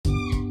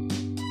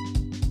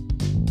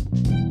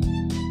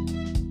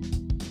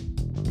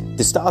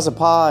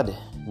DeStasapod,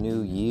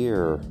 new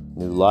year,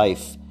 new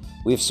life.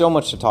 We have so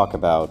much to talk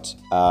about.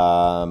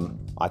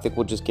 I think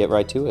we'll just get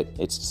right to it.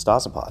 It's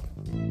DeStasapod.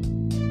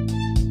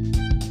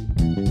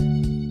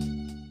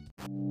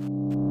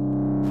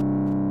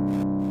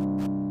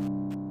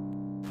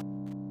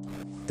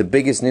 The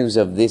biggest news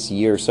of this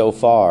year so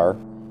far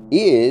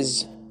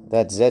is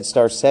that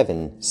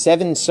ZedStar7,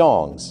 7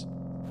 songs,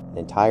 an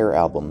entire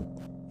album,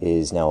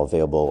 is now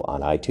available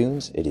on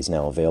iTunes. It is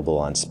now available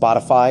on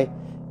Spotify,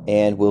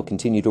 and will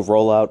continue to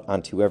roll out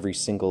onto every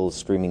single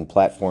streaming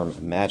platform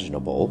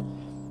imaginable.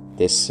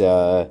 This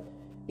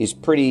is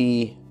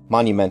pretty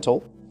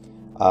monumental.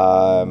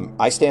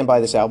 I stand by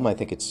this album. I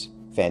think it's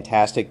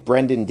fantastic.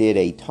 Brendan did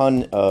a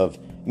ton of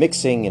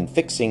mixing and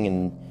fixing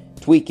and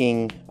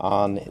tweaking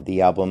on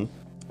the album.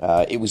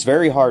 It was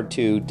very hard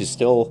to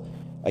distill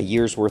a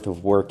year's worth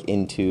of work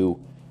into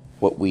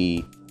what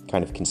we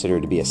kind of consider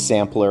to be a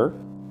sampler.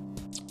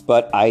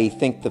 But I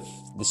think the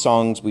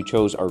songs we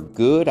chose are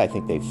good. I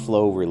think they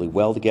flow really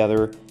well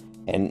together.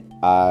 And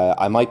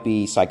I might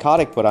be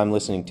psychotic, but I'm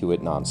listening to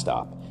it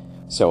nonstop.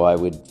 So I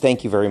would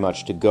thank you very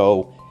much to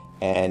go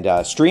and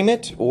stream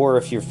it. Or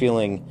if you're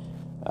feeling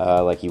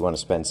like you want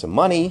to spend some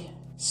money,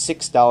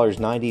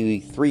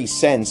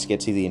 $6.93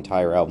 gets you the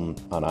entire album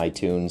on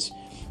iTunes.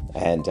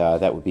 And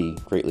that would be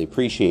greatly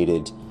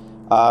appreciated.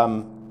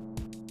 All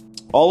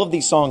of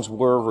these songs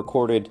were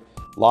recorded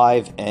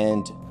live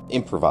and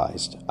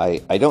improvised.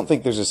 I don't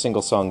think there's a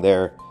single song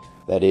there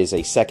that is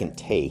a second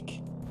take,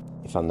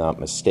 if I'm not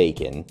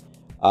mistaken.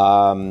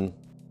 And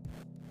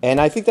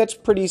I think that's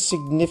pretty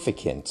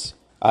significant.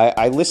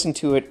 I listened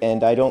to it,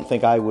 and I don't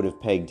think I would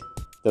have pegged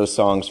those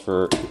songs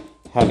for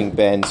having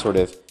been sort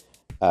of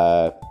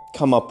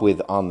come up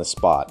with on the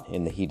spot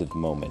in the heat of the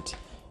moment.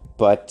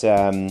 But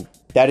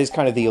that is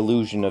kind of the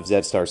illusion of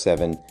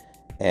ZedStar7,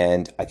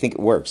 and I think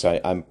it works.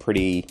 I'm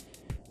pretty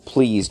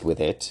pleased with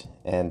it,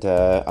 and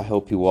I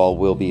hope you all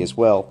will be as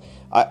well.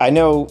 I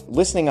know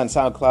listening on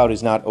SoundCloud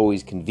is not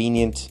always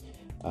convenient.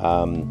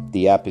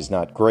 The app is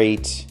not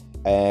great,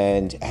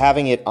 and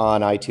having it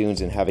on iTunes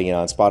and having it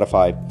on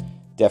Spotify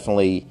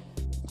definitely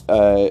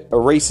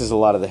erases a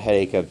lot of the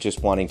headache of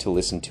just wanting to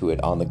listen to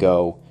it on the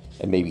go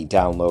and maybe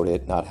download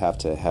it, not have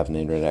to have an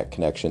internet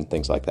connection,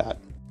 things like that.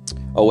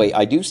 Oh wait,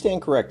 I do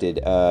stand corrected.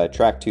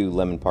 Track 2,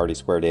 Lemon Party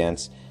Square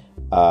Dance.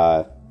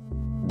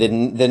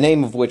 The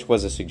name of which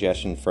was a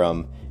suggestion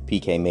from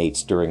PK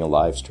Mates during a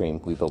live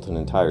stream. We built an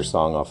entire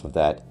song off of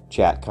that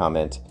chat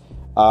comment.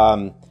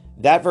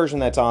 That version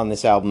that's on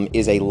this album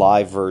is a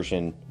live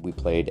version we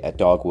played at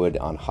Dogwood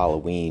on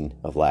Halloween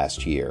of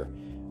last year.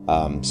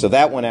 So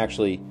that one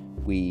actually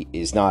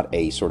is not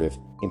a sort of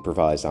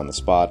improvised on the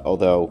spot,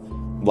 although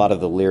a lot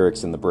of the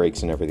lyrics and the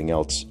breaks and everything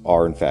else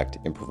are in fact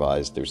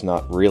improvised. There's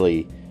not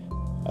really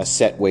a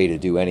set way to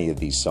do any of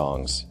these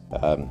songs.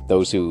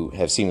 Those who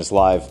have seen us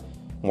live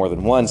more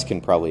than once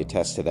can probably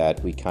attest to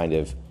that. We kind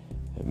of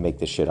make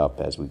the shit up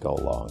as we go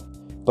along.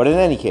 But in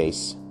any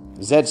case,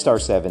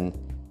 ZedStar7,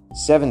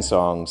 7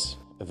 songs,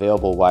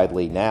 available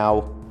widely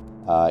now.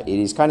 It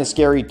is kind of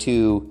scary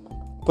to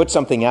put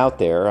something out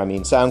there. I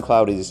mean,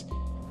 SoundCloud is,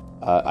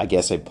 I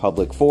guess, a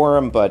public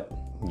forum, but,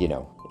 you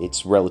know,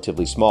 it's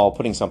relatively small.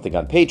 Putting something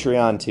on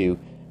Patreon to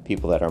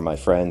people that are my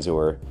friends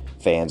or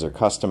fans or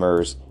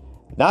customers,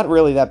 not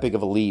really that big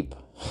of a leap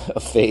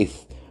of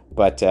faith,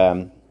 but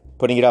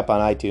putting it up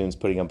on iTunes,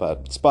 putting it up on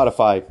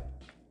Spotify,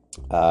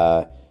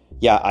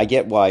 yeah, I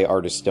get why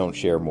artists don't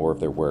share more of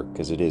their work,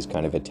 because it is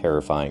kind of a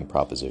terrifying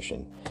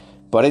proposition.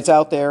 But it's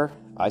out there.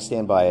 I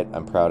stand by it.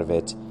 I'm proud of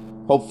it.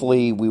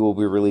 Hopefully, we will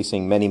be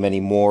releasing many, many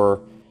more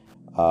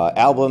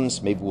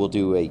albums. Maybe we'll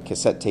do a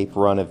cassette tape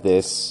run of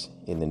this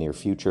in the near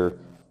future.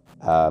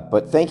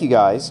 But thank you,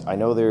 guys. I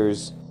know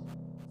there's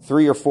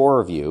 3 or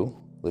 4 of you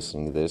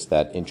listening to this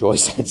that enjoy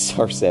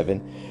ZedStar7,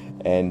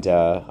 and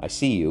I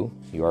see you.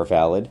 You are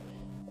valid,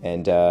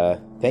 and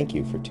thank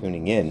you for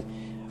tuning in.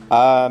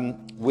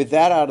 With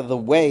that out of the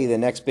way, the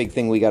next big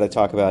thing we got to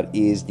talk about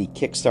is the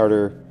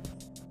Kickstarter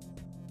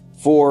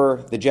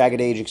for the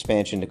Jagged Age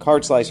expansion to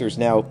Card Slicers.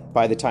 Now,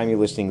 by the time you're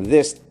listening to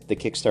this, the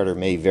Kickstarter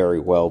may very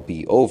well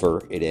be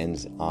over. It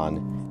ends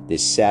on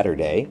this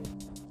Saturday.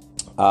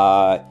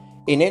 In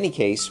any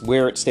case,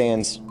 where it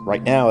stands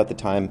right now at the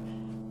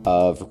time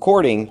of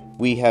recording,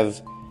 we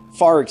have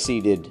far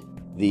exceeded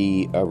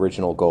the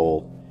original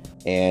goal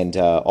and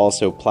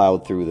also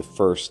plowed through the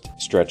first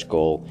stretch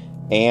goal.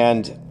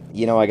 And,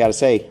 you know, I gotta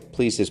say,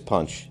 pleased as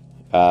punch.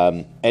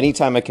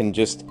 Anytime I can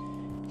just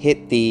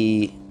hit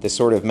the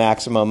sort of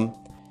maximum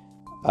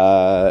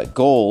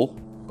goal,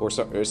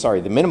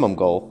 the minimum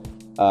goal,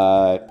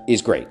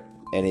 is great.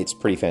 And it's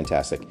pretty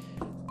fantastic.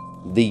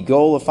 The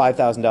goal of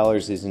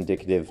 $5,000 is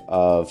indicative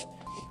of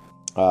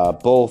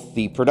both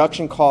the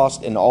production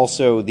cost and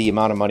also the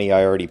amount of money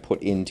I already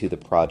put into the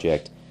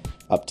project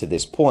up to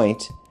this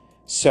point.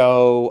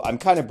 So I'm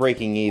kind of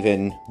breaking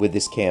even with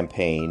this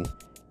campaign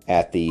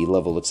at the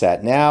level it's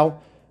at now,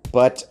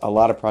 but a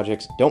lot of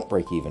projects don't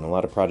break even. A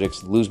lot of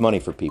projects lose money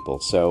for people.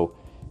 So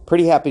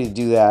pretty happy to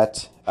do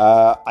that.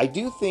 I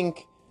do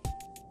think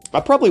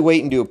I'll probably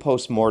wait and do a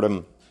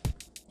post-mortem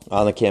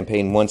on the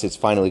campaign once it's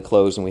finally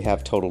closed and we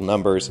have total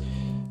numbers.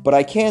 But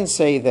I can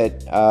say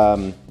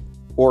that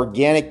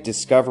organic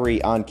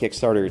discovery on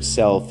Kickstarter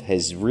itself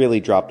has really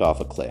dropped off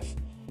a cliff.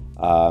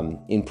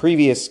 In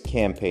previous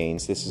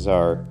campaigns, it's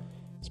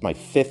my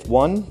 5th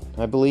one,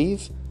 I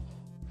believe,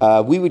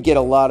 we would get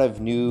a lot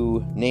of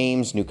new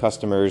names, new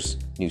customers,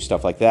 new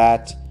stuff like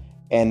that,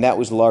 and that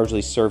was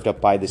largely served up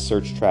by the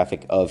search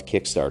traffic of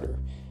Kickstarter.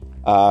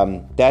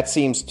 That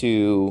seems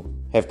to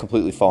have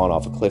completely fallen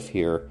off a cliff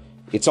here.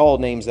 It's all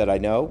names that I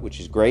know, which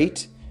is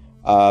great,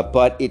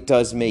 but it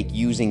does make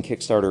using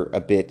Kickstarter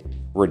a bit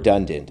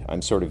redundant.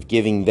 I'm sort of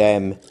giving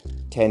them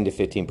 10 to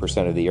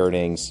 15% of the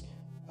earnings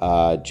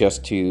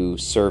just to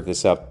serve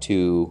this up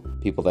to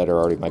people that are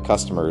already my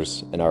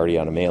customers and already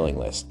on a mailing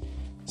list.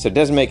 So it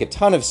doesn't make a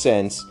ton of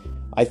sense.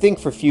 I think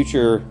for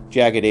future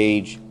Jagged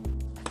Age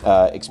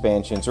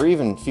expansions or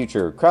even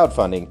future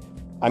crowdfunding,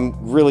 I'm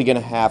really going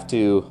to have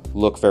to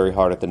look very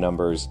hard at the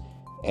numbers,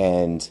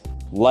 and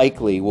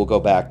likely we'll go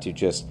back to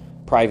just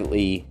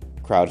privately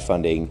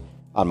crowdfunding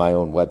on my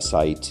own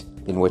website,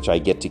 in which I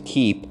get to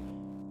keep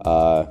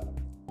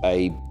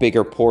a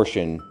bigger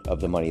portion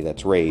of the money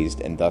that's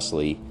raised and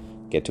thusly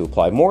get to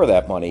apply more of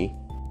that money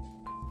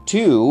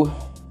to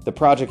the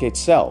project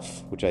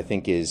itself, which I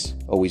think is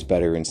always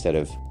better instead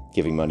of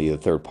giving money to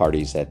third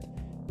parties that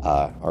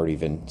aren't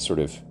even sort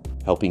of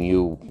helping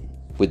you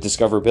with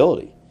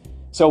discoverability.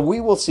 So we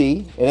will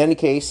see. In any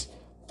case,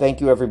 thank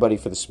you everybody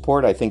for the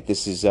support. I think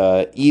this is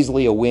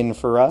easily a win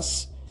for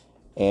us,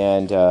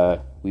 and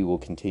we will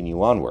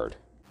continue onward.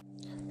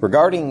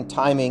 Regarding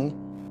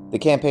timing, the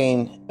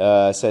campaign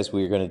says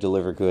we're going to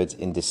deliver goods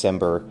in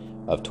December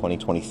of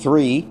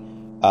 2023.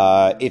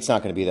 It's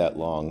not going to be that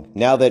long.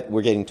 Now that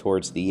we're getting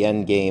towards the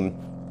end game,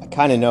 I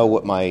kind of know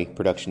what my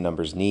production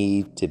numbers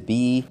need to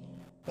be,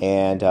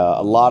 and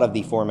a lot of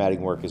the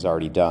formatting work is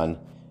already done.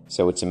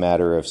 So it's a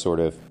matter of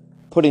sort of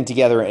putting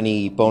together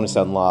any bonus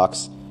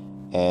unlocks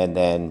and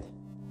then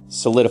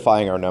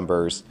solidifying our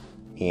numbers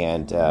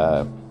and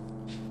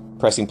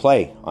pressing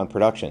play on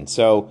production.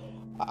 So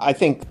I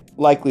think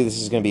likely this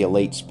is going to be a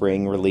late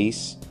spring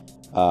release.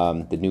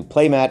 The new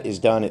playmat is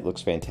done. It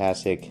looks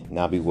fantastic.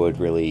 Nabi Wood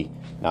really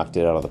knocked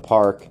it out of the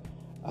park.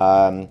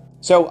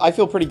 So I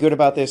feel pretty good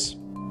about this.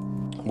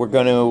 We're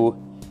going to,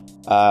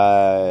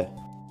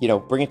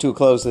 bring it to a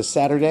close this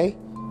Saturday.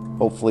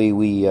 Hopefully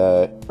we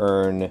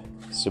earn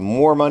some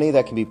more money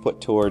that can be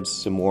put towards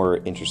some more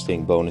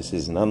interesting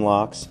bonuses and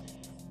unlocks.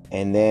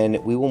 And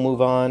then we will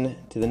move on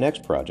to the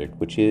next project,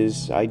 which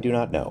is, I do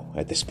not know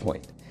at this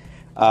point.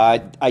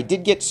 I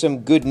did get some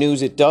good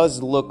news. It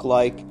does look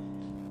like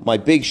my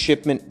big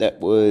shipment that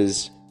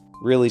was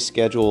really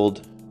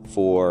scheduled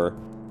for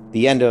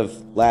the end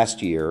of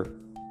last year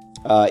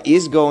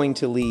is going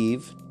to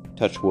leave,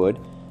 touch wood,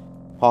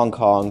 Hong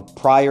Kong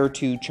prior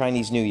to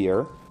Chinese New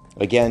Year.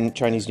 Again,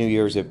 Chinese New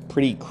Year is a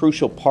pretty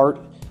crucial part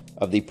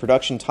of the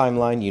production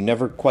timeline. You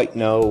never quite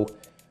know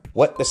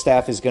what the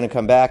staff is going to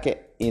come back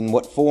in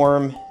what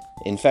form,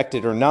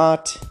 infected or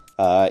not,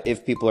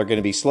 if people are going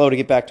to be slow to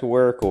get back to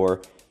work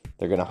or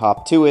they're going to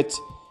hop to it.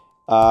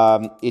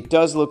 It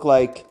does look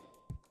like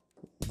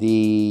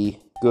the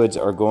goods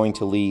are going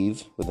to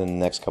leave within the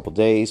next couple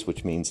days,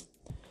 which means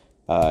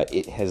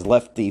it has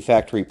left the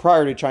factory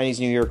prior to Chinese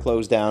New Year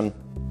close down.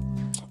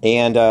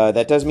 And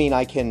that does mean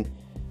I can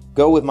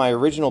go with my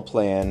original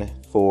plan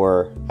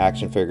for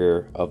action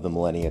figure of the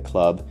Millennia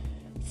Club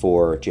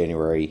for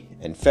January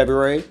and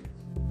February.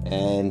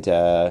 And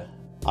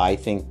I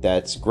think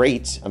that's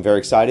great. I'm very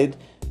excited.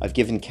 I've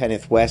given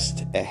Kenneth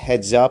West a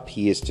heads up.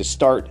 He is to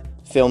start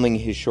filming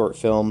his short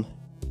film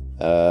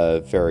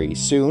very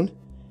soon,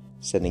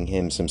 sending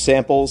him some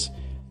samples.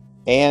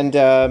 And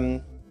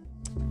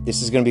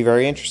this is going to be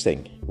very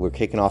interesting. We're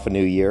kicking off a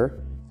new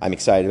year. I'm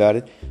excited about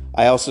it.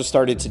 I also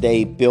started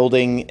today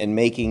building and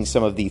making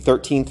some of the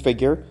 13th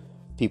figure.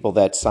 People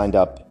that signed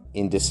up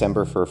in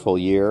December for a full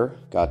year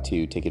got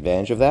to take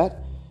advantage of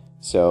that.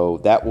 So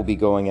that will be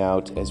going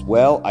out as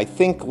well. I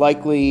think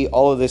likely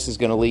all of this is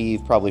going to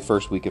leave probably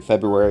first week of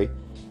February,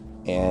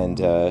 and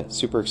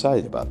super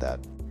excited about that.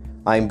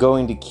 I'm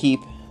going to keep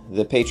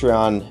the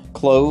Patreon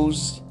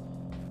closed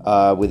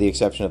with the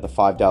exception of the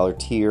 $5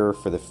 tier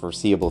for the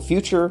foreseeable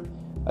future.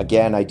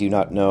 Again, I do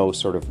not know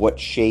sort of what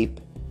shape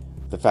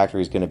the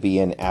factory is going to be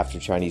in after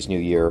Chinese New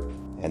Year,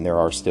 and there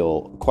are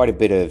still quite a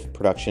bit of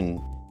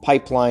production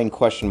pipeline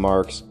question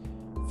marks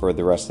for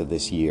the rest of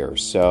this year.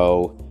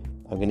 So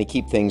I'm going to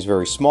keep things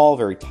very small,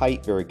 very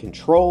tight, very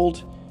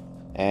controlled,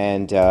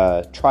 and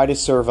try to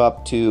serve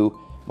up to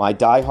my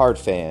diehard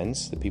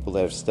fans, the people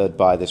that have stood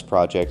by this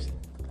project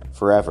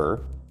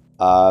forever,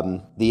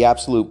 the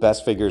absolute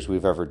best figures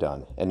we've ever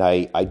done. And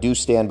I do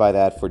stand by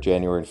that for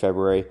January and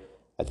February.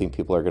 I think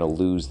people are going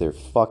to lose their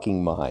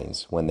fucking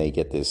minds when they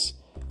get this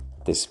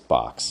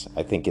box.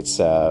 I think it's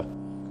I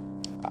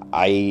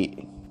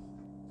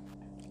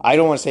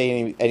don't want to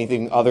say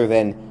anything other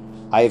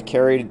than I have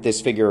carried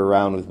this figure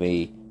around with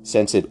me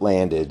since it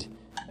landed,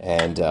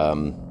 and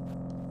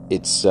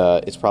it's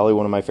probably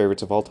one of my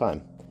favorites of all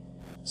time.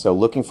 So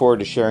looking forward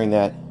to sharing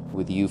that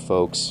with you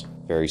folks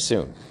very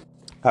soon.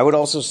 I would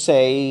also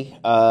say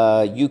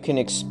you can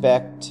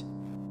expect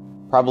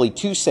probably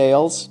 2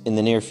 sales in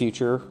the near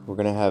future. We're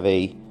going to have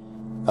a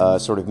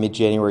sort of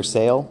mid-January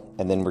sale,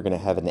 and then we're going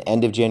to have an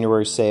end of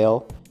January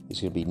sale. These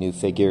are going to be new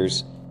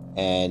figures,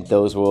 and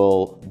those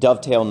will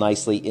dovetail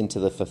nicely into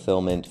the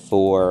fulfillment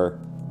for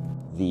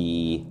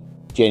the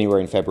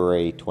January and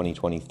February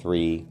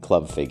 2023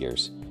 club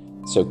figures.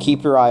 So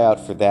keep your eye out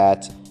for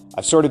that.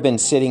 I've sort of been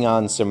sitting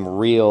on some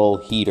real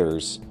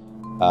heaters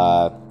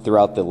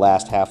throughout the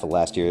last half of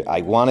last year.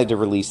 I wanted to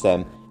release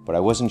them, but I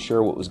wasn't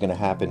sure what was going to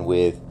happen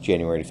with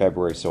January and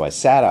February, so I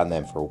sat on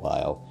them for a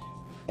while,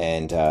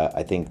 and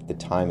I think the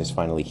time is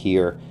finally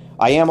here.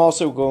 I am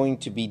also going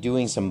to be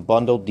doing some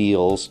bundle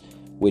deals,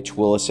 which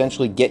will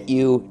essentially get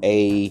you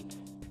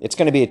it's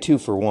going to be a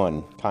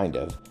 2-for-1, kind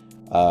of.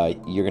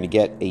 You're going to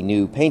get a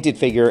new painted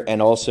figure and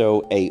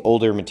also a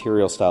older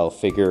material style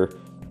figure.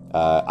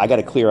 I got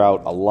to clear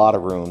out a lot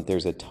of room.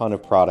 There's a ton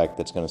of product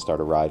that's going to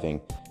start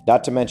arriving.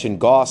 Not to mention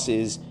Goss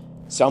is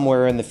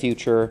somewhere in the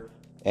future,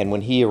 and when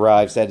he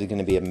arrives, that is going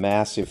to be a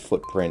massive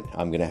footprint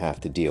I'm going to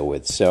have to deal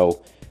with.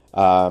 So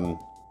I'm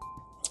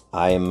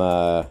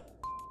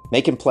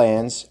making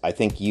plans. I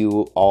think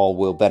you all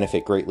will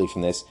benefit greatly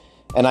from this.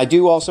 And I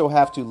do also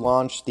have to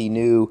launch the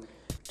new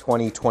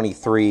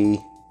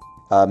 2023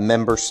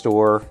 member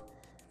store.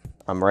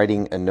 I'm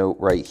writing a note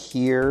right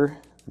here.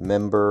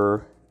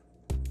 Member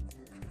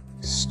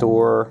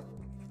store.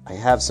 I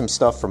have some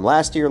stuff from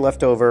last year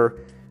left over.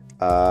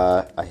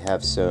 I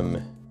have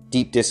some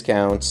deep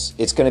discounts.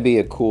 It's going to be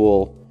a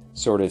cool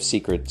sort of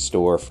secret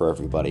store for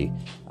everybody.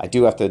 I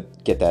do have to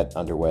get that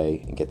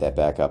underway and get that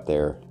back up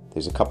there.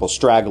 There's a couple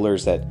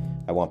stragglers that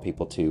I want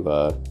people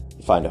to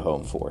find a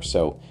home for.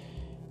 So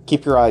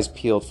keep your eyes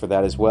peeled for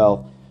that as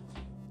well.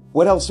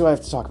 What else do I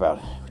have to talk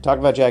about? We talked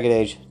about Jagged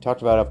Age,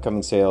 talked about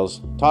upcoming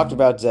sales, talked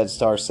about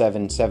Z-Star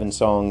 7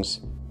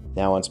 songs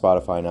now on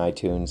Spotify and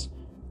iTunes.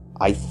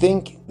 I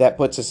think that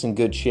puts us in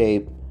good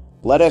shape.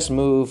 Let us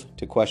move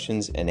to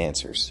questions and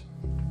answers.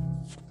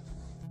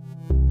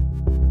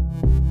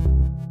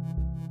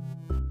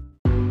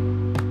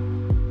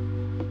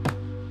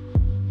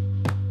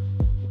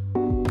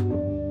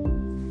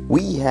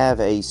 We have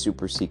a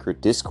super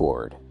secret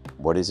Discord.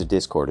 What is a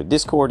Discord? A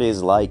Discord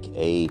is like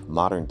a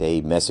modern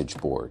day message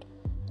board.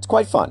 It's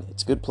quite fun.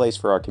 It's a good place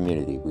for our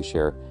community. We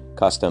share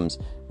customs.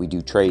 We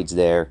do trades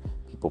there.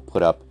 People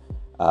put up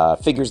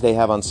figures they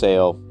have on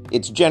sale.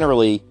 It's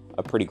generally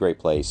a pretty great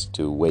place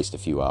to waste a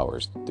few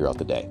hours throughout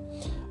the day.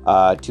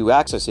 To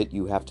access it,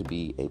 you have to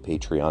be a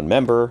Patreon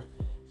member.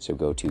 So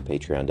go to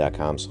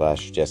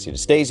patreon.com/Jesse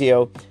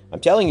DeStasio. I'm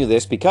telling you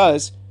this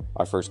because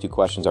our first 2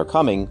 questions are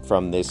coming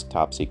from this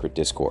top secret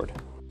Discord.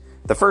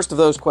 The first of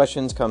those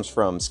questions comes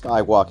from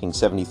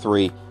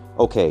Skywalking73.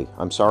 Okay,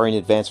 I'm sorry in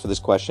advance for this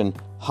question.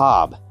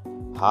 Hob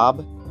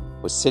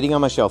was sitting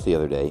on my shelf the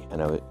other day,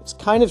 and I was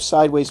kind of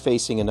sideways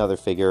facing another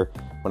figure.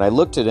 When I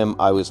looked at him,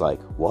 I was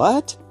like,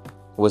 what?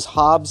 Was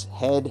Hob's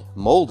head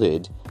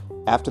molded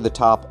after the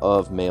top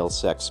of male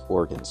sex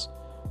organs?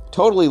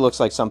 Totally looks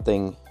like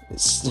someone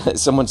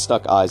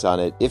stuck eyes on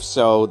it. If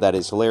so, that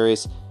is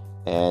hilarious,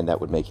 and that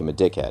would make him a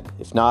dickhead.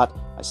 If not,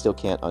 I still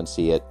can't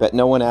unsee it. Bet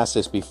no one asked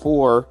this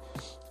before.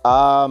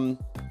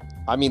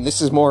 I mean,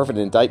 this is more of an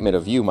indictment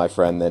of you, my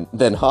friend,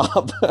 than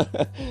Hob.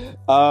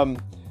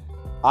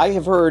 I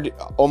have heard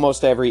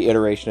almost every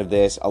iteration of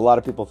this. A lot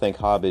of people think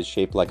Hob is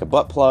shaped like a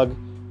butt plug.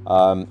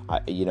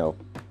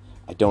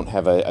 I don't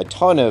have a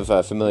ton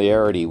of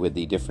familiarity with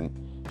the different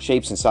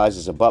shapes and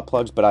sizes of butt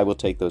plugs, but I will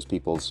take those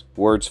people's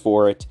words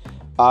for it.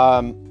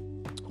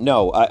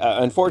 No,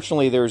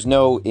 unfortunately, there's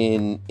no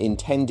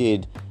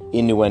intended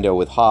innuendo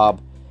with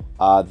Hob.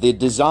 The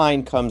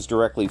design comes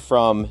directly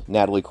from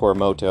Natalie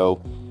Koromoto.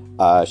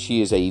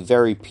 She is a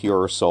very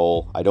pure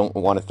soul. I don't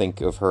want to think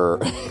of her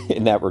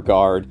in that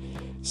regard.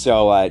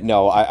 So,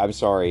 no, I'm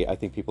sorry. I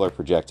think people are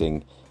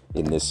projecting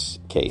in this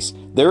case.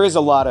 There is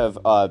a lot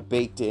of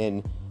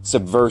baked-in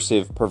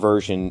subversive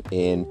perversion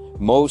in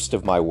most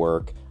of my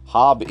work.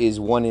 Hob is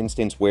one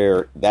instance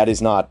where that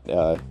is not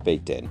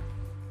baked in.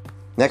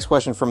 Next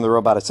question from the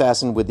Robot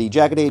Assassin. With the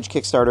Jagged Age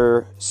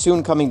Kickstarter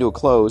soon coming to a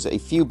close, a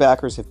few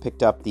backers have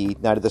picked up the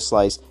Night of the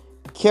Slice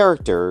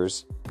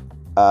characters,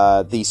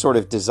 the sort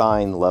of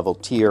design level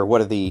tier.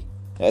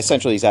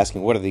 Essentially he's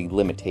asking, what are the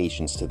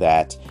limitations to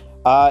that?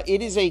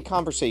 It is a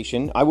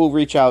conversation. I will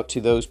reach out to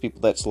those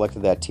people that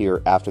selected that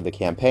tier after the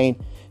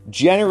campaign.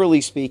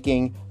 Generally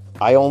speaking,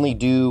 I only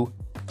do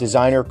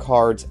designer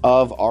cards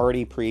of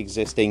already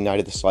pre-existing Night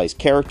of the Slice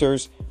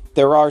characters.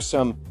 There are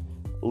some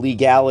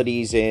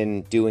legalities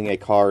in doing a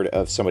card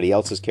of somebody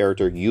else's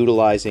character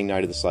utilizing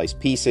Night of the Slice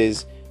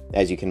pieces,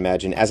 as you can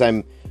imagine. As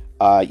I'm,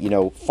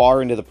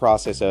 far into the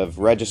process of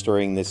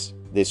registering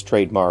this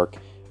trademark,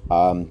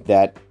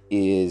 that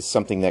is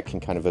something that can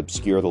kind of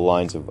obscure the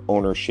lines of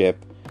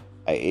ownership.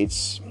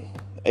 It's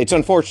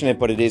unfortunate,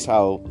 but it is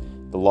how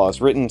the law is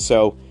written.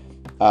 So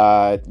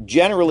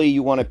generally,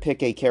 you want to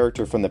pick a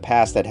character from the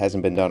past that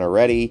hasn't been done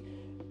already.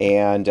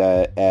 And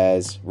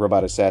as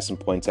Robot Assassin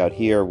points out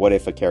here, what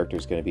if a character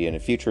is going to be in a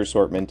future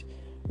assortment?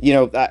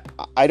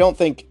 I don't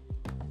think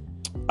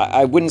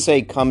I wouldn't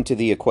say come to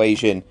the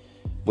equation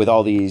with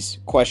all these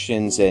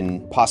questions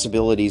and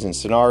possibilities and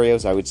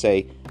scenarios. I would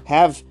say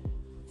have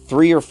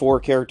 3 or 4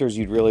 characters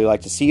you'd really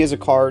like to see as a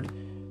card.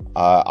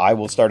 I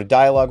will start a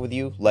dialogue with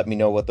you. Let me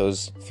know what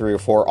those 3 or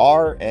 4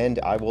 are, and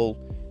I will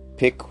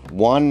pick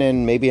one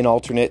and maybe an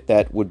alternate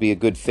that would be a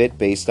good fit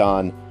based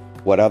on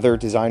what other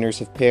designers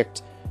have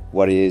picked,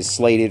 what is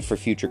slated for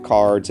future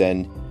cards,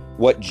 and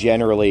what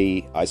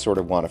generally I sort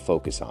of want to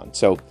focus on.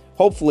 So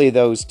hopefully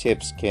those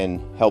tips can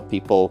help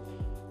people.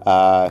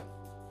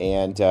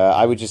 And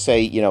I would just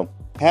say,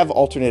 have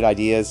alternate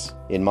ideas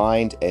in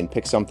mind and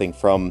pick something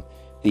from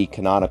the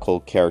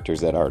canonical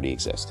characters that already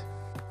exist.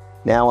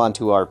 Now on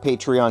to our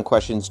Patreon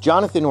questions.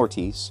 Jonathan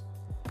Ortiz.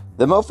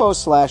 The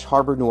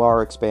Mofo/Harbor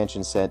Noir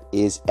expansion set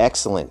is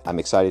excellent. I'm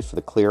excited for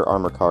the clear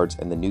armor cards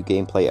and the new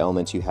gameplay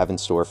elements you have in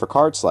store for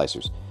Card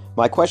Slicers.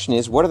 My question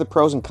is, what are the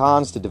pros and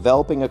cons to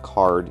developing a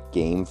card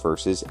game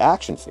versus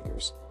action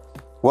figures?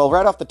 Well,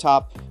 right off the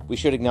top, we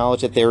should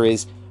acknowledge that there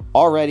is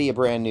already a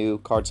brand new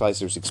Card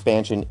Slicers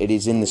expansion. It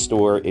is in the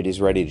store. It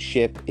is ready to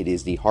ship. It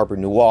is the Harbor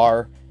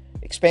Noir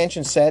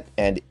expansion set,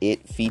 and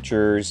it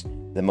features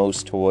the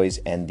most toys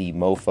and the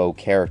Mofo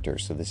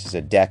characters. So this is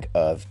a deck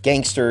of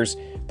gangsters,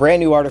 brand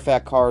new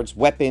artifact cards,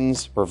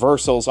 weapons,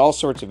 reversals, all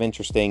sorts of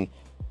interesting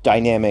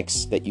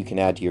dynamics that you can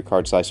add to your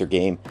Card Slicer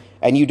game.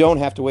 And you don't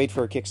have to wait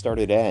for a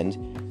Kickstarter to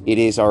end. It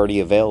is already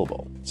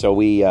available. So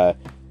we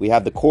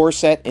have the core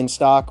set in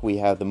stock. We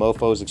have the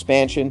Mofos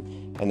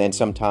expansion. And then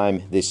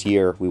sometime this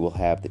year, we will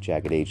have the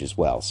Jagged Age as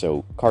well.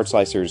 So Card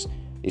Slicers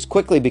is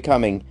quickly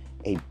becoming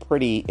a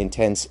pretty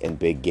intense and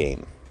big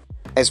game.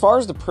 As far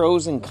as the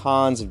pros and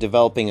cons of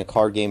developing a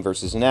card game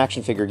versus an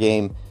action figure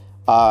game,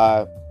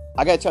 I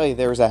gotta tell you,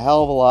 there's a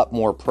hell of a lot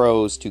more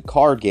pros to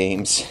card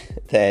games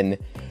than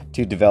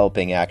to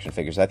developing action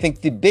figures. I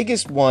think the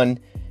biggest one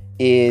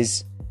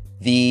is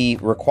the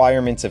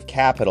requirements of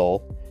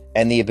capital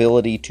and the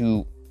ability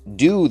to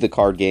do the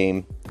card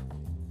game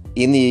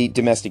in the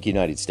domestic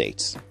United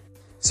States.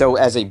 So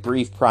as a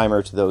brief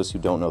primer to those who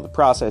don't know the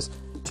process,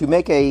 to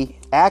make a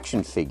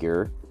action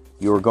figure,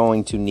 you're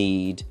going to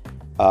need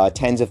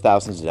tens of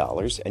thousands of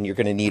dollars, and you're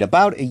going to need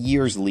about a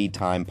year's lead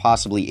time,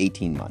 possibly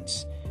 18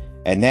 months.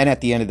 And then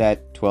at the end of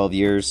that 12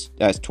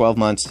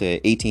 months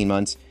to 18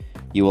 months,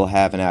 you will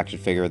have an action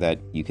figure that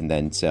you can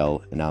then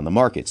sell and on the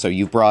market. So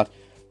you've brought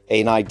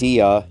an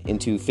idea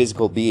into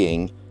physical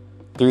being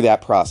through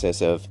that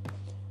process of,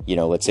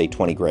 let's say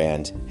 20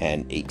 grand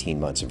and 18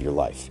 months of your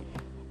life.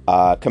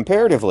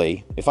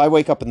 Comparatively, if I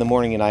wake up in the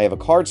morning and I have a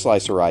Card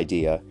Slicer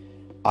idea,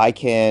 I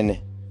can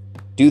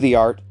do the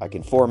art, I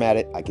can format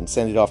it, I can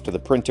send it off to the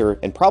printer,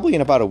 and probably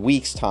in about a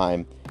week's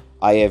time,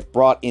 I have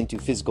brought into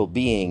physical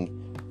being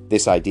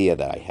this idea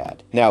that I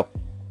had. Now,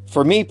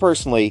 for me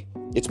personally,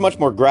 it's much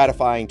more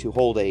gratifying to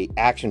hold a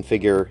action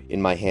figure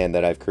in my hand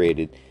that I've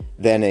created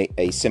than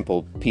a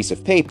simple piece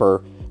of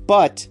paper,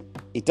 but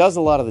it does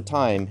a lot of the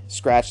time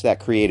scratch that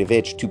creative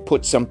itch to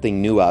put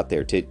something new out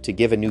there, to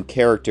give a new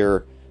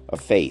character a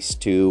face,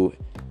 to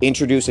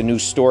introduce a new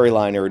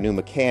storyline or a new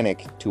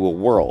mechanic to a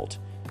world.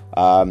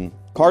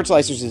 Card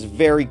Slicers is a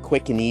very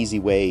quick and easy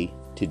way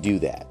to do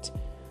that.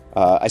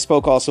 I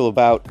spoke also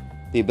about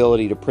the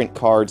ability to print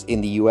cards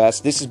in the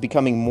US. This is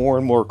becoming more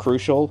and more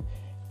crucial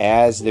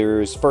as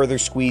there's further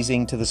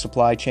squeezing to the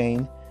supply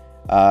chain.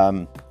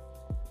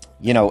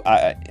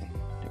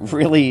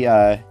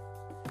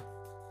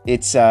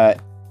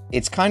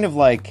 It's kind of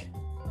like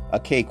a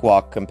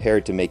cakewalk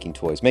compared to making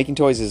toys. Making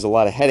toys is a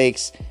lot of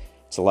headaches,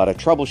 it's a lot of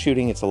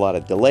troubleshooting, it's a lot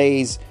of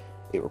delays,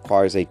 it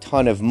requires a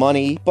ton of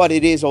money, but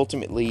it is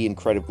ultimately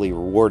incredibly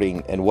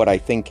rewarding, and what I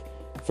think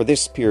for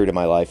this period of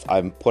my life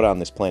I'm put on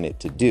this planet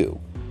to do.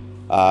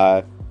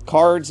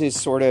 Cards is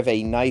sort of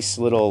a nice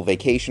little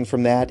vacation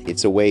from that.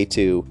 It's a way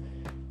to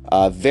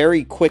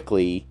very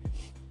quickly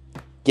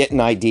get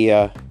an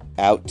idea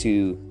out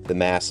to the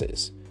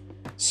masses.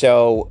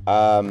 So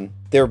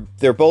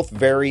they're both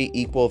very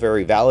equal,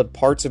 very valid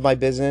parts of my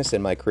business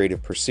and my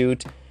creative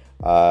pursuit.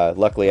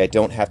 Luckily, I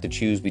don't have to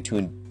choose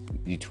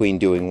between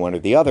doing one or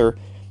the other,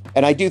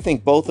 and I do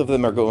think both of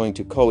them are going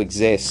to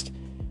coexist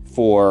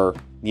for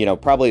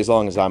probably as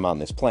long as I'm on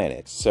this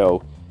planet.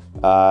 So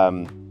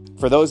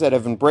for those that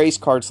have embraced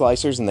Card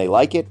Slicers and they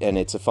like it, and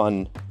it's a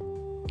fun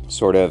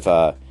sort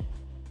of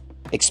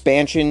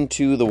expansion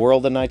to the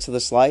world of Knights of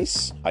the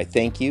Slice, I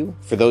thank you.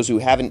 For those who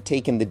haven't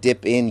taken the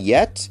dip in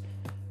yet,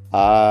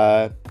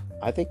 I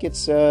think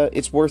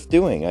it's worth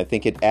doing. I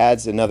think it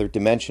adds another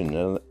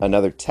dimension,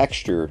 another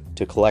texture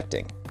to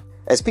collecting.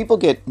 As people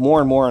get more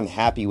and more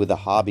unhappy with the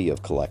hobby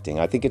of collecting,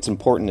 I think it's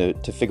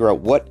important to figure out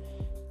what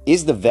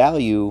is the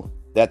value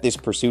that this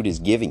pursuit is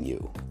giving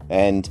you.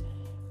 And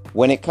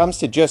when it comes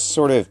to just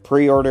sort of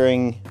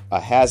pre-ordering a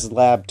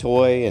HasLab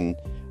toy and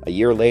a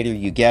year later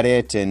you get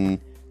it and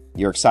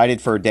you're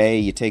excited for a day,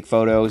 you take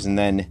photos, and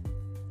then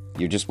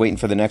you're just waiting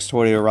for the next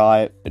toy to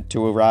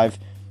arrive,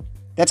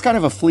 that's kind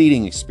of a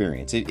fleeting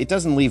experience. It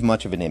doesn't leave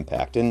much of an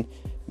impact, and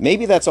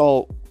maybe that's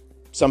all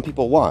some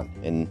people want,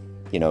 and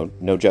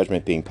no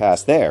judgment being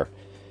passed there.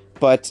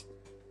 But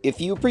if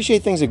you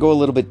appreciate things that go a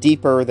little bit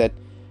deeper, that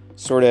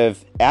sort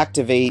of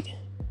activate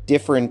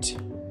different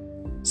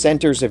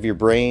centers of your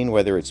brain,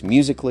 whether it's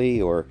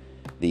musically or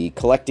the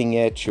collecting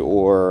itch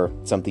or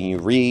something you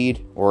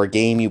read or a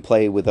game you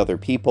play with other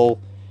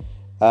people.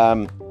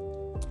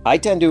 I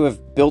tend to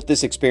have built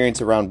this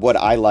experience around what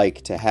I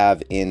like to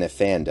have in a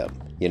fandom.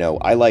 You know,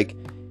 I like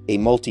a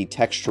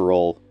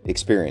multi-textural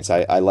experience.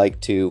 I like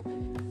to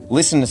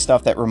listen to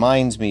stuff that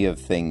reminds me of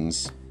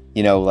things,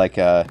 you know, like,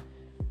 I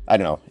don't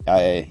know,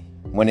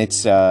 when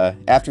it's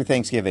after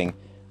Thanksgiving,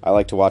 I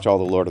like to watch all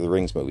the Lord of the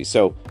Rings movies.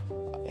 So,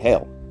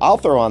 hell, I'll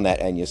throw on that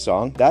Enya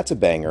song. That's a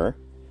banger.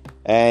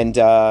 And,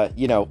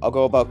 you know, I'll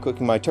go about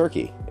cooking my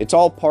turkey. It's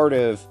all part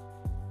of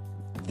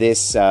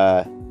this,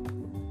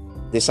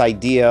 this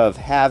idea of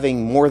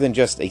having more than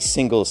just a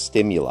single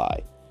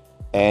stimuli.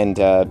 And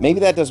maybe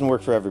that doesn't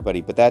work for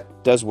everybody, but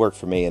that does work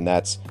for me, and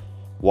that's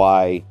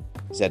why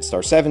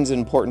Z-Star 7 is an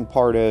important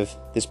part of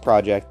this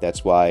project.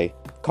 That's why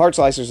Card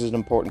Slicers is an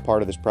important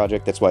part of this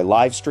project. That's why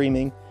live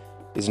streaming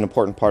is an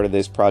important part of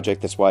this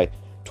project. That's why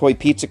Toy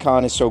Pizza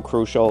Con is so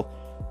crucial.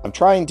 I'm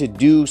trying to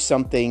do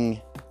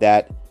something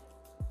that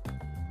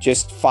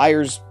just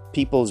fires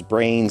people's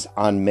brains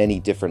on many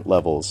different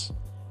levels.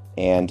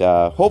 And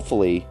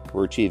hopefully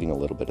we're achieving a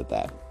little bit of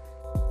that.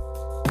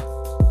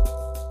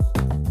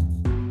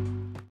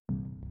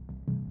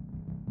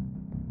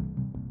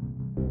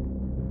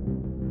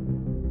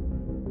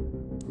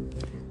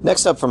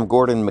 Next up from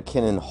Gordon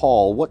McKinnon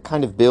Hall, what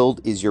kind of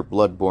build is your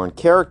Bloodborne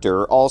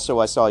character? Also,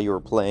 I saw you were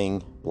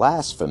playing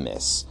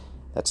Blasphemous.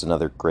 That's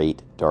another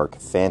great dark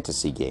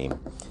fantasy game.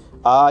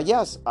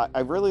 Yes, I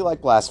really like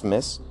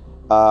Blasphemous.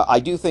 I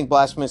do think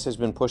Blasphemous has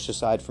been pushed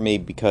aside for me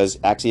because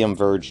Axiom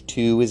Verge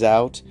 2 is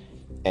out,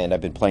 and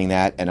I've been playing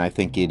that, and I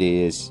think it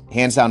is,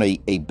 hands down,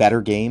 a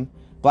better game.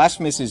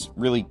 Blasphemous is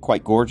really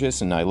quite gorgeous,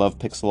 and I love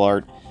pixel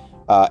art.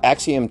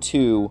 Axiom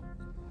 2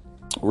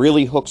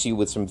 really hooks you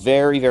with some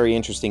very, very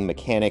interesting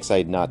mechanics I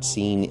had not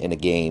seen in a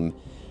game.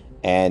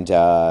 And,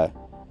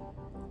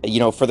 you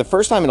know, for the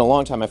first time in a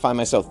long time, I find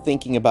myself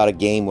thinking about a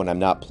game when I'm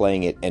not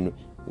playing it and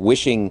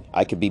wishing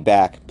I could be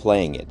back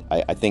playing it.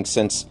 I think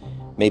since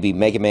maybe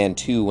Mega Man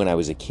 2 when I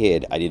was a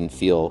kid, I didn't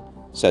feel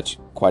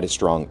quite a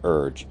strong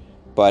urge.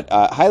 But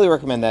highly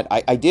recommend that.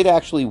 I did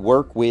actually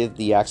work with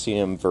the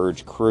Axiom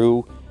Verge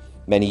crew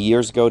many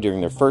years ago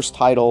during their first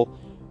title.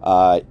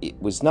 It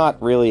was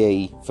not really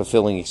a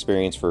fulfilling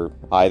experience for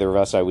either of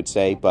us, I would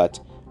say,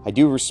 but I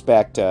do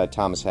respect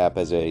Thomas Happ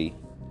as a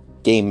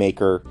game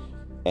maker,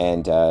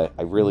 and I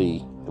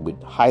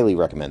would highly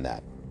recommend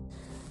that.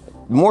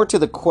 More to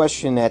the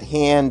question at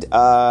hand,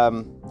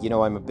 you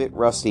know, I'm a bit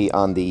rusty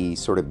on the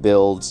sort of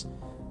builds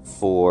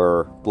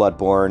for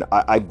Bloodborne.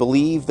 I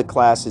believe the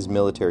class is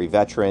military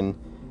veteran,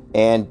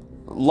 and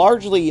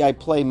largely I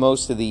play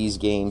most of these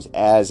games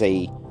as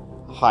a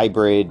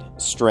hybrid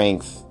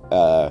strength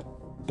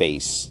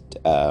based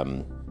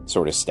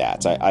sort of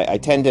stats. I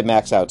tend to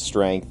max out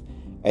strength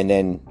and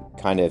then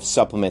kind of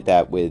supplement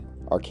that with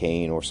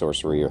arcane or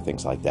sorcery or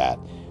things like that.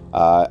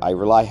 I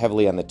rely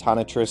heavily on the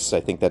Tonitrus. I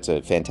think that's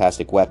a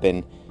fantastic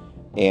weapon,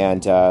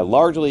 and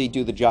largely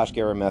do the Josh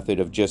Guerra method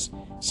of just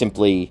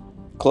simply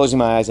closing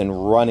my eyes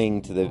and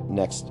running to the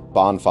next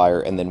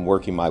bonfire and then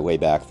working my way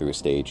back through a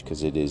stage,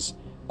 because it is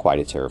quite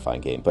a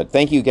terrifying game. But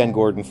thank you again,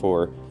 Gordon,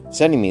 for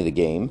sending me the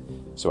game,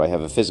 so I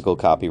have a physical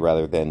copy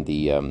rather than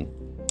the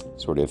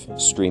sort of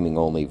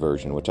streaming-only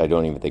version, which I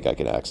don't even think I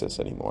can access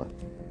anymore.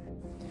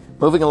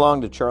 Moving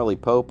along to Charlie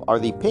Pope, are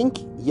the pink,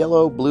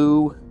 yellow,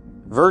 blue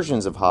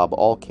versions of Hob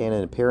all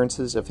canon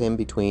appearances of him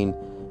between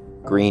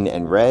green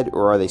and red,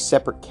 or are they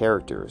separate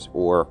characters,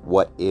 or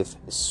what-if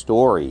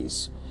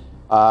stories?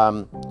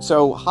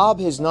 So Hob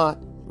has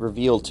not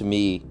revealed to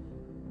me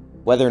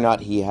whether or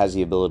not he has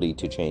the ability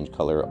to change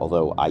color,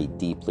 although I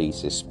deeply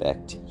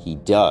suspect he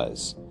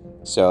does.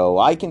 So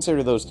I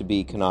consider those to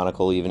be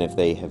canonical, even if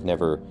they have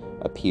never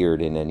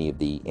appeared in any of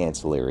the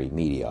ancillary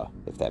media,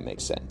 if that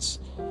makes sense.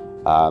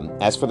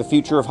 As for the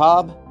future of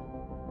Hob,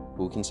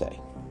 who can say?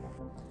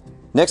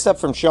 Next up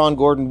from Sean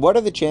Gordon, what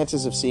are the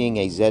chances of seeing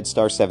a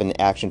Z-Star 7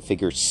 action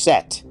figure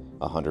set?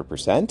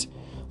 100%.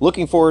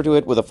 Looking forward to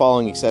it with the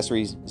following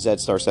accessories: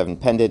 Z-Star 7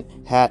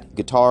 pendant, hat,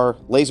 guitar,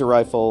 laser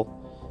rifle.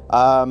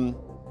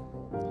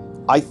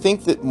 I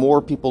think that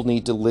more people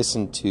need to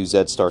listen to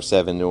Z-Star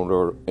 7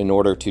 in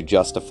order to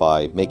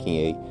justify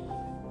making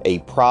a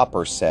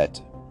proper set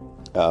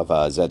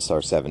of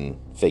Z-Star 7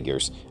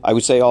 figures. I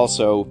would say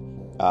also,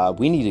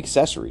 we need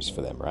accessories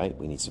for them, right?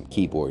 We need some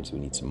keyboards, we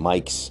need some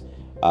mics.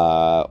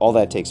 All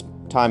that takes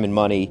time and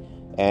money,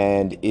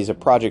 and is a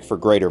project for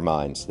greater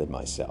minds than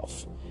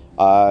myself.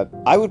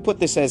 I would put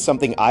this as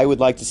something I would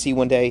like to see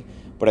one day,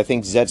 but I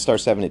think Z-Star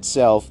 7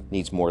 itself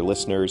needs more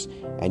listeners,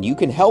 and you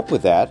can help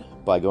with that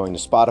by going to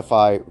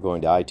Spotify,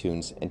 going to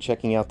iTunes, and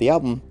checking out the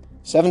album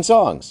 7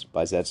 Songs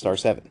by Z-Star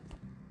 7.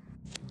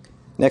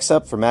 Next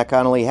up, from Matt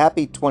Connolly,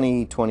 happy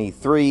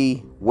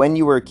 2023. When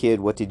you were a kid,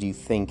 what did you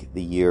think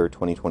the year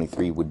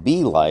 2023 would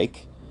be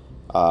like?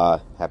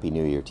 Happy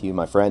New Year to you,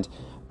 my friend.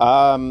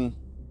 I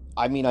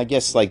mean, I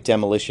guess like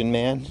Demolition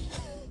Man.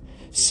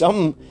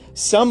 some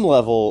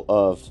level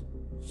of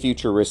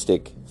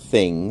futuristic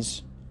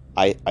things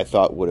I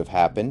thought would have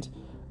happened.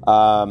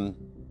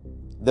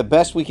 The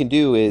best we can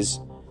do is,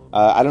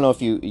 I don't know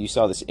if you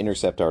saw this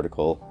Intercept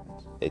article.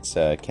 It's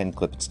Ken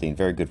Klippenstein,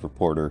 very good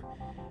reporter.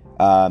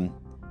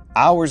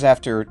 Hours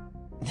after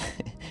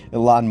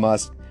Elon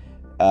Musk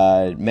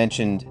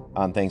mentioned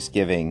on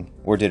Thanksgiving,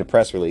 or did a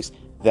press release,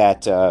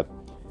 that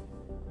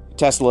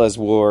Teslas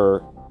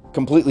were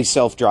completely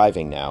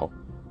self-driving now,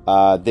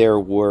 there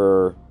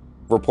were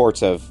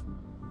reports of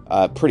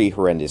pretty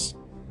horrendous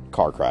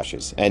car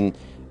crashes. And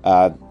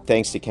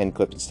thanks to Ken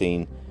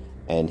Klippenstein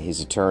and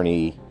his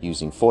attorney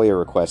using FOIA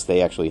requests,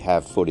 they actually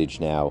have footage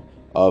now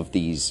of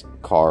these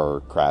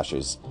car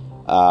crashes.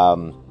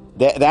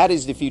 That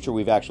is the future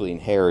we've actually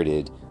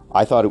inherited.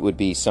 I thought it would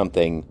be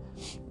something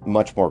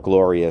much more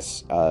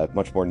glorious,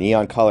 much more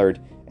neon-colored,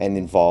 and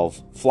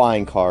involve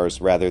flying cars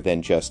rather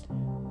than just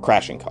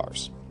crashing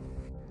cars.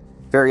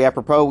 Very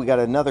apropos, we got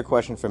another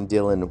question from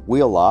Dylan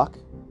Wheelock,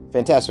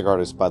 fantastic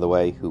artist, by the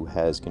way, who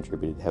has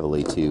contributed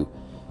heavily to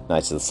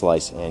Knights of the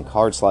Slice and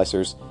Card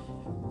Slicers.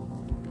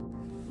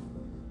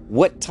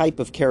 What type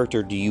of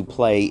character do you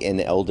play in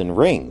Elden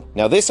Ring?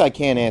 Now, this I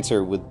can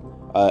answer with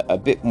a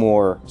bit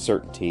more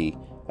certainty,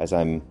 as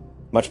I'm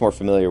much more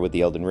familiar with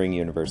the Elden Ring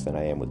universe than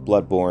I am with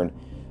Bloodborne.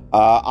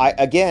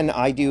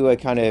 I do a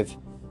kind of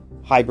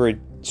hybrid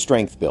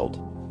strength build.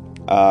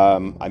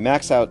 I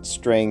max out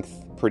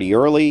strength pretty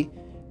early,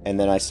 and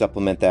then I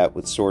supplement that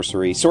with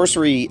sorcery.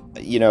 Sorcery,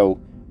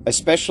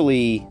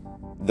 especially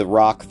the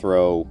rock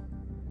throw.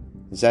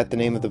 Is that the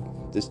name of I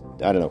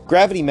don't know.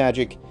 Gravity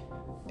magic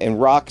and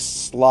rock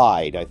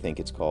slide, I think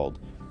it's called,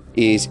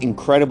 is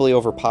incredibly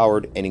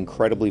overpowered and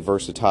incredibly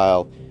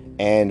versatile,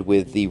 and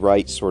with the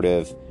right sort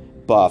of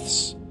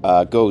buffs,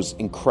 goes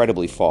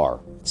incredibly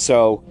far.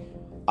 So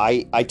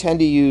I tend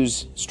to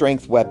use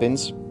strength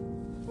weapons.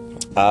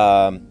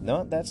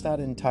 No, that's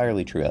not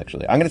entirely true,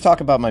 actually. I'm going to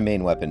talk about my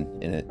main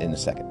weapon in a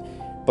second.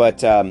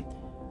 But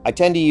I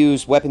tend to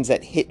use weapons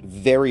that hit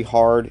very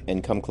hard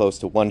and come close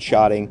to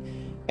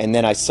one-shotting, and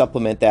then I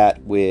supplement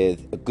that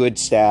with a good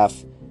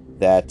staff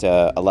that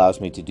allows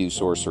me to do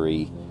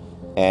sorcery,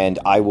 and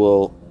I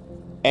will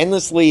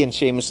endlessly and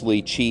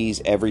shamelessly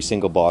cheese every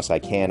single boss I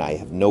can. I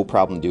have no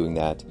problem doing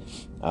that.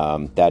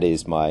 That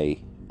is my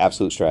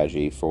absolute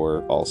strategy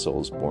for all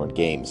Soulsborne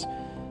games.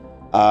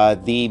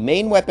 The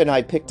main weapon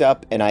I picked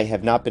up and I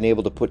have not been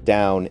able to put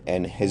down,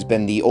 and has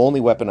been the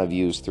only weapon I've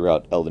used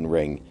throughout Elden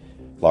Ring,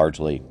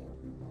 largely,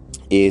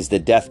 is the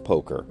Death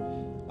Poker.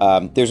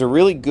 There's a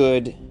really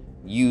good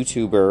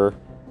YouTuber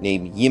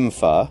named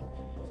Yimfa.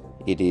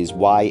 It is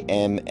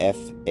YMFAH.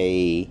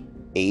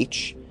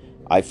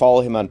 I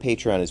follow him on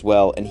Patreon as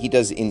well, and he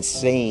does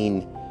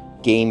insane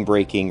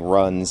game-breaking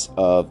runs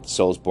of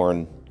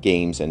Soulsborne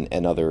games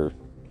and other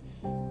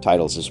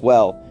titles as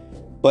well.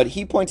 But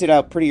he pointed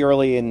out pretty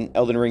early in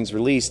Elden Ring's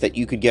release that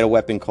you could get a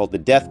weapon called the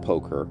Death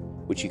Poker,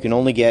 which you can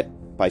only get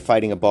by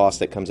fighting a boss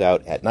that comes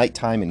out at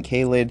nighttime in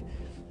Caelid.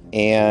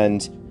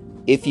 And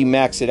if you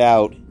max it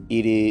out,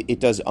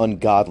 it does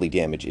ungodly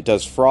damage. It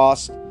does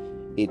frost,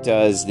 it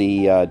does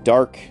the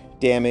dark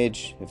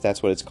damage, if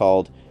that's what it's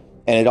called,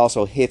 and it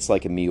also hits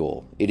like a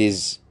mule. It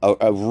is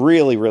a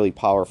really, really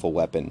powerful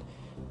weapon.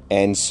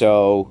 And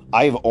so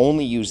I've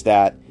only used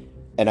that,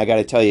 and I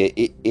gotta tell you,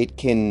 it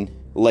can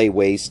lay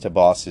waste to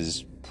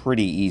bosses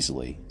pretty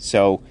easily.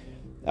 So,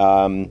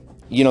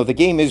 the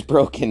game is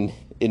broken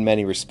in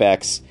many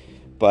respects,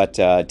 but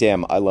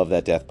damn, I love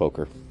that Death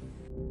Poker.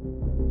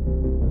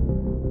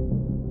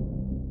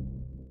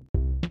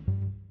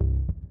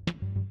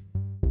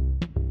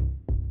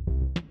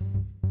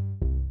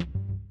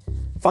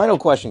 Final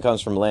question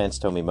comes from Lance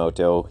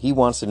Tomimoto. He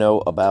wants to know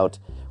about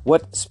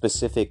what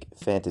specific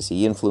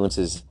fantasy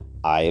influences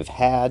I've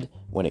had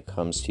when it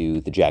comes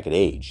to the Jagged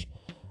Age.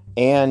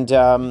 And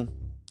I'm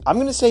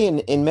going to say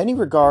in many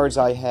regards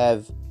I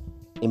have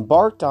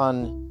embarked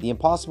on the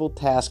impossible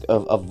task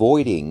of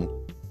avoiding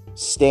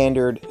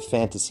standard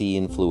fantasy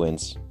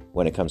influence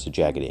when it comes to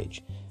Jagged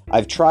Age.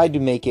 I've tried to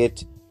make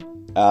it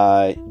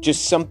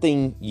just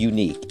something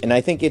unique, and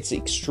I think it's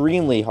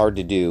extremely hard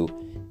to do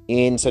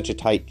in such a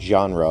tight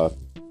genre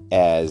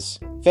as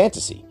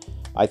fantasy.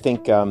 I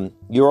think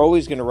you're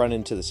always going to run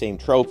into the same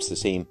tropes, the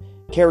same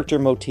character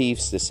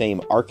motifs, the same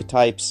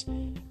archetypes.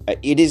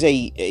 It is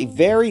a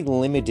very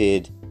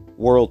limited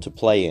world to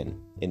play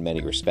in many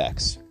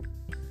respects.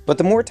 But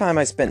the more time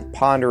I spent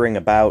pondering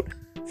about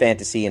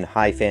fantasy and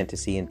high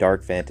fantasy and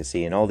dark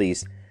fantasy and all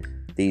these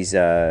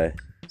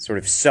sort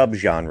of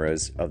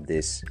subgenres of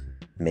this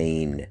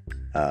main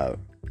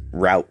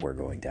route we're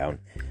going down,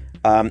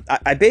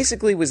 I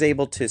basically was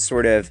able to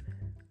sort of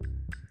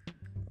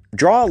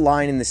draw a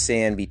line in the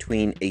sand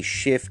between a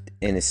shift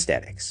in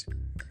aesthetics.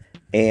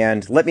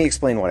 And let me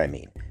explain what I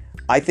mean.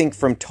 I think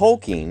from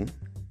Tolkien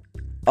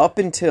up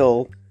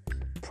until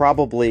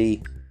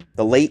probably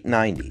the late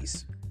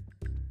 90s,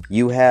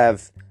 you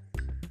have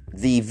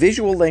the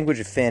visual language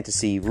of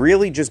fantasy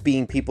really just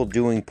being people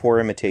doing poor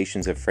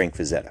imitations of Frank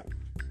Frazetta,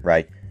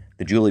 right?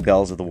 The Julie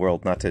Bells of the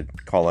world, not to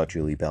call out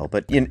Julie Bell,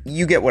 but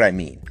you get what I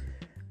mean.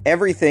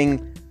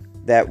 Everything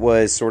that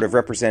was sort of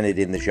represented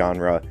in the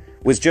genre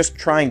was just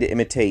trying to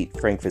imitate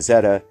Frank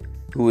Frazetta,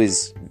 who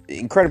is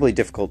incredibly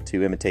difficult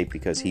to imitate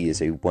because he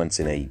is a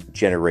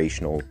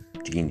once-in-a-generational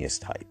genius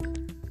type.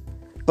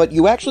 But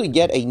you actually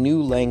get a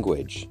new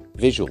language,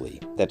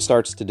 visually, that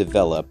starts to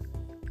develop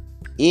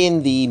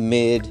in the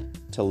mid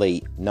to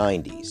late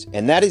 90s.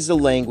 And that is the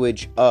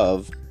language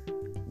of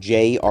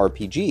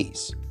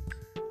JRPGs.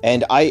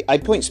 And I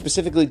point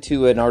specifically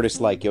to an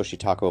artist like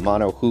Yoshitaka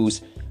Amano,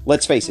 who's,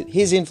 let's face it,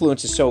 his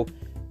influence is so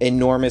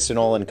enormous and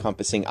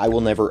all-encompassing, I will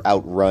never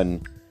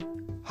outrun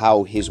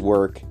how his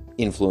work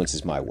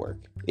influences my work.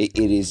 It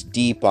is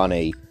deep on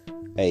a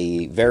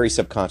very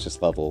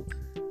subconscious level.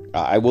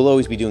 I will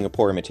always be doing a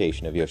poor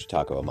imitation of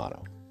Yoshitaka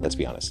Amano, let's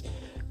be honest.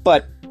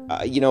 But,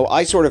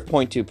 I sort of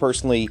point to,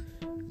 personally,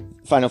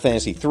 Final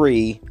Fantasy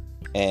III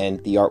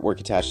and the artwork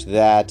attached to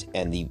that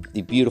and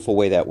the beautiful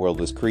way that world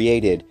was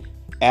created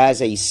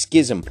as a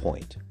schism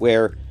point,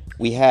 where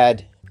we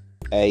had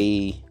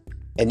an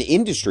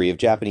industry of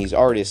Japanese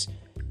artists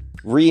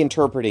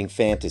reinterpreting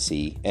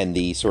fantasy and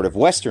the sort of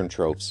Western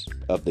tropes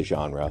of the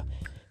genre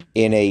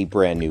in a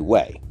brand new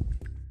way.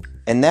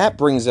 And that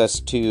brings us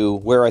to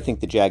where I think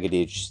the Jagged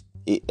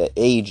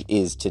Age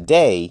is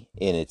today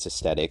in its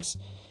aesthetics,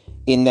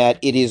 in that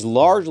it is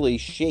largely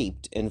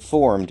shaped and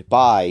formed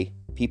by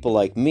people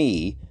like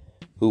me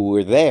who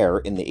were there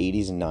in the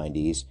 80s and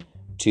 90s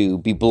to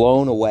be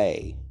blown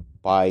away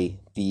by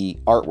the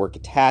artwork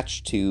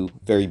attached to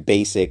very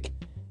basic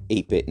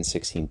 8-bit and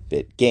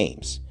 16-bit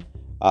games.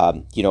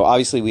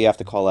 Obviously we have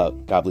to call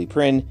out Gobli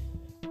Prin,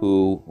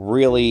 who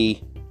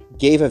really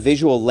gave a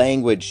visual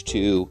language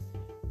to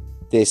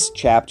this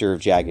chapter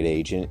of Jagged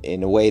Age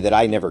in a way that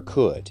I never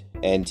could.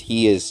 And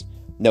he is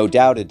no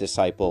doubt a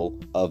disciple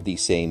of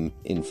these same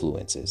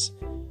influences.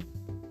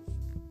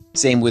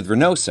 Same with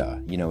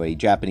Renosa, a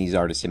Japanese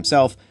artist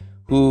himself,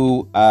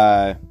 who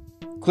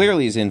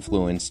clearly is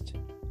influenced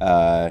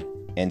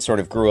and sort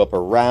of grew up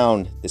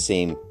around the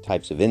same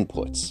types of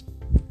inputs.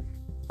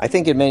 I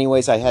think in many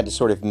ways I had to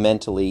sort of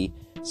mentally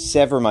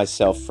sever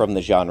myself from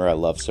the genre I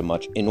love so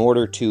much in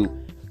order to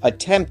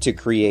attempt to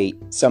create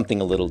something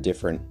a little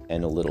different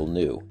and a little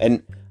new.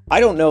 And I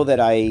don't know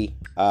that I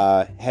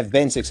have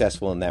been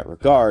successful in that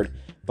regard,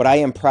 but I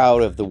am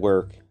proud of the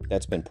work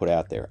that's been put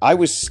out there. I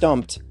was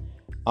stumped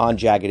on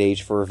Jagged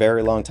Age for a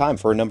very long time,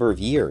 for a number of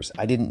years.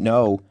 I didn't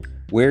know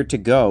where to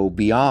go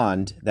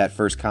beyond that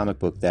first comic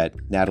book that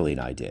Natalie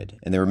and I did.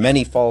 And there were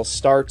many false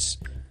starts.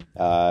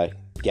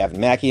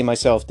 Gavin Mackey and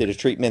myself did a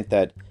treatment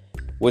that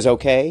was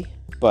okay,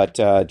 but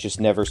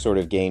just never sort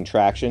of gained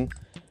traction.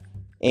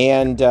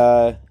 And,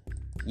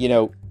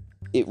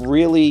 it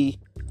really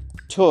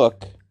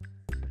took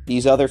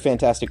these other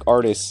fantastic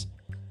artists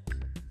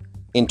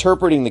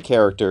interpreting the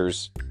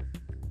characters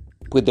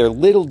with their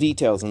little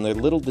details and their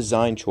little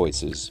design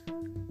choices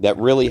that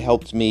really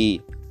helped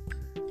me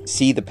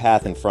see the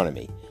path in front of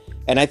me.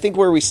 And I think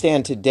where we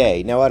stand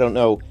today, now I don't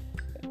know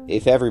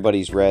if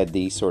everybody's read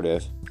the sort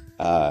of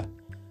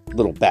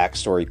little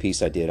backstory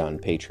piece I did on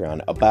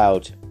Patreon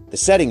about the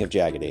setting of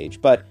Jagged Age,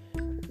 but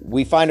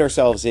we find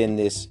ourselves in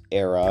this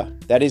era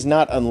that is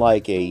not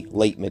unlike a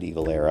late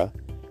medieval era,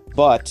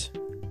 but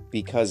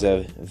because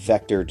of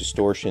vector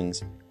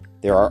distortions,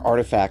 there are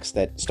artifacts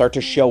that start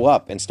to show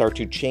up and start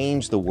to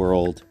change the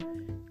world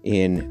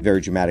in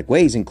very dramatic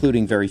ways,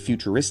 including very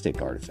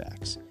futuristic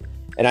artifacts.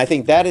 And I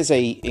think that is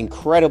an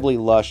incredibly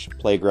lush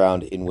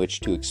playground in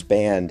which to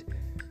expand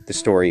the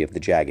story of the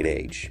Jagged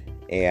Age.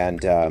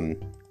 And,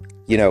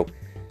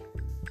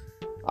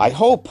 I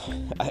hope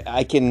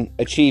I can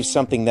achieve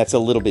something that's a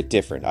little bit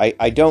different.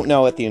 I don't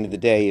know at the end of the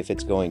day if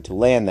it's going to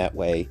land that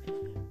way,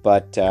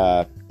 but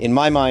in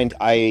my mind,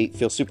 I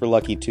feel super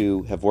lucky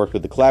to have worked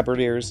with the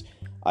collaborators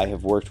I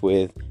have worked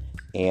with,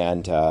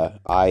 and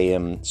I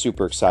am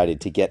super excited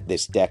to get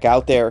this deck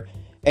out there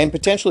and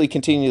potentially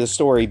continue the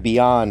story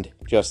beyond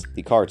just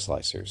the card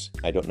slicers.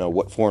 I don't know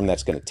what form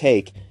that's going to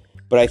take,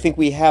 but I think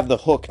we have the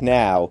hook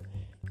now,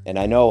 and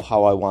I know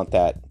how I want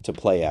that to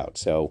play out.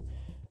 So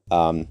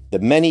the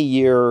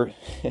many-year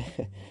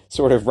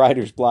sort of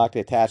writer's block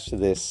attached to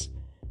this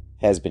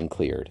has been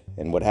cleared,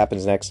 and what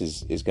happens next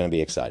is going to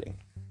be exciting.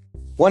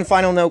 One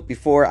final note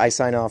before I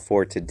sign off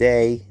for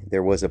today.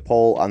 There was a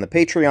poll on the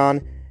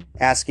Patreon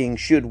asking,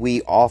 should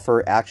we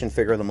offer Action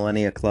Figure of the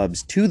Millennia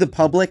Clubs to the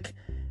public?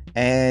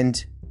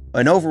 And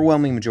an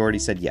overwhelming majority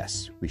said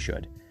yes, we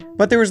should.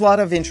 But there was a lot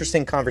of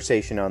interesting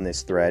conversation on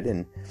this thread,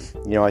 and,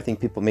 I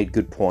think people made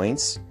good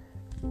points.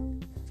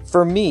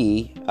 For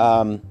me,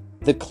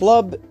 the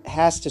club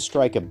has to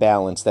strike a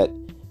balance that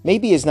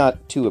maybe is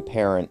not too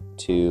apparent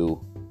to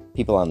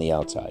people on the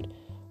outside.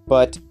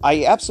 But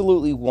I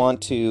absolutely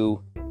want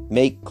to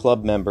make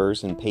club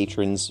members and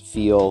patrons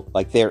feel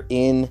like they're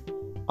in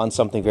on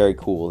something very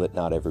cool that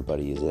not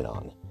everybody is in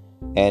on.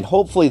 And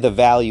hopefully the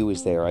value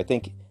is there. I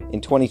think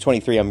in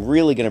 2023, I'm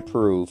really going to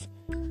prove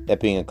that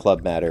being a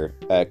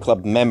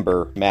club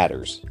member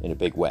matters in a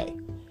big way.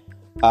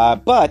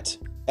 But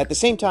at the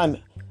same time,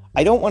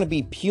 I don't want to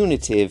be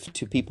punitive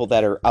to people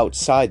that are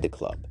outside the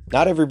club.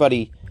 Not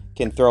everybody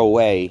can throw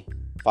away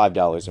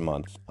 $5 a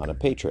month on a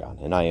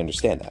Patreon. And I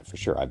understand that for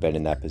sure. I've been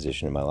in that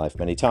position in my life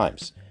many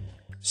times.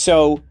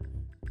 So,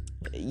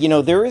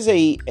 there is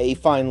a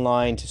fine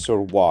line to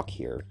sort of walk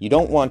here. You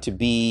don't want to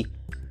be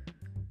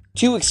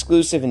too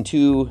exclusive and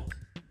too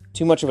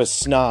much of a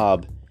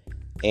snob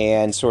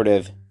and sort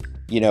of,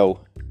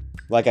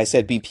 like I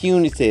said, be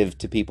punitive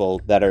to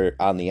people that are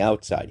on the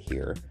outside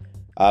here.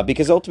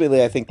 Because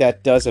ultimately, I think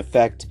that does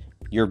affect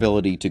your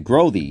ability to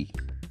grow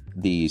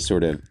the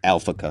sort of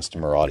alpha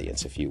customer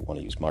audience, if you want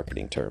to use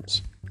marketing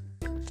terms.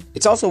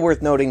 It's also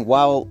worth noting,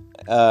 while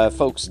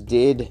folks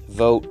did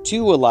vote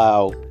to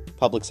allow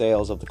public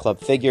sales of the club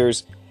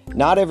figures,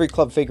 not every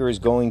club figure is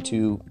going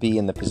to be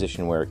in the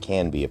position where it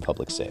can be a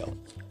public sale.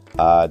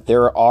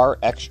 There are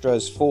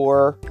extras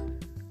for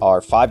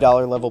our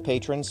 $5 level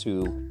patrons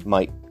who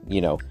might,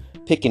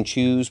 pick and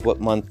choose what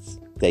month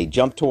they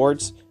jump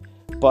towards.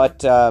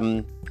 But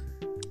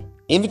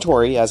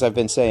inventory, as I've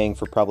been saying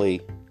for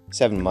probably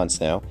 7 months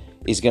now,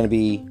 is going to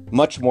be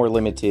much more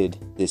limited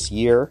this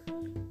year.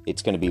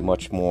 It's going to be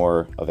much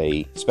more of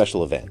a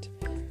special event.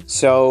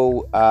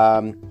 So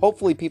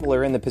hopefully people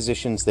are in the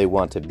positions they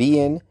want to be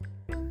in.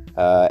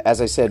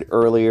 As I said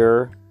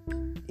earlier,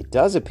 it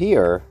does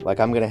appear like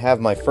I'm going to have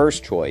my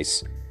first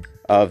choice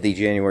of the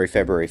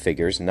January-February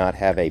figures, not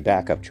have a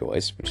backup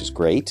choice, which is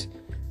great.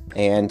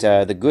 And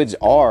the goods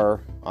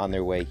are on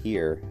their way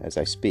here as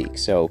I speak.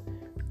 So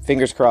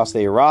fingers crossed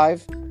they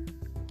arrive.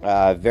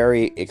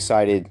 Very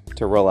excited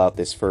to roll out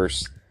this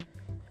first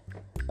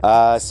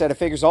set of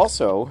figures.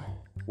 Also,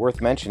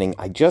 worth mentioning,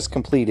 I just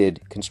completed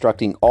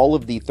constructing all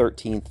of the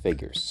 13th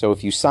figures. So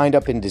if you signed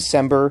up in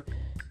December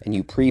and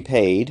you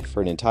prepaid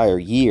for an entire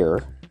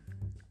year,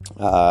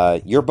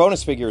 your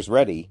bonus figure is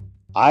ready.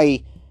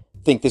 I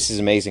think this is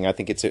amazing. I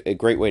think it's a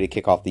great way to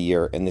kick off the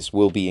year, and this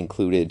will be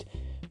included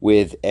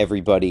with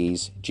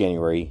everybody's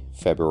January,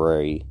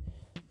 February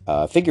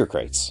figure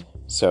crates.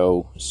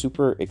 So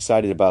super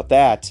excited about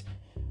that.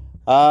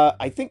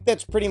 I think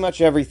that's pretty much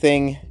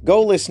everything.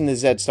 Go listen to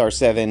Zstar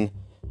 7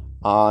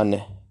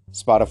 on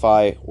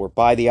Spotify or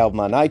buy the album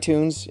on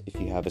iTunes if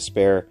you have a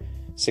spare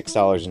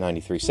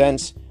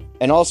 $6.93.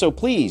 And also,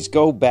 please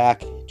go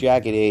back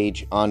Jagged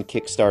Age on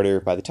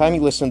Kickstarter. By the time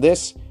you listen to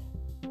this,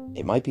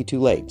 it might be too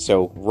late.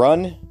 So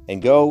run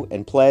and go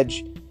and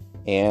pledge,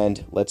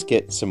 and let's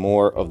get some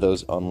more of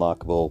those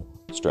unlockable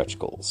stretch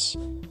goals.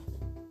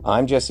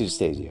 I'm Jesse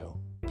DeStasapod.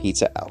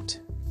 Pizza out.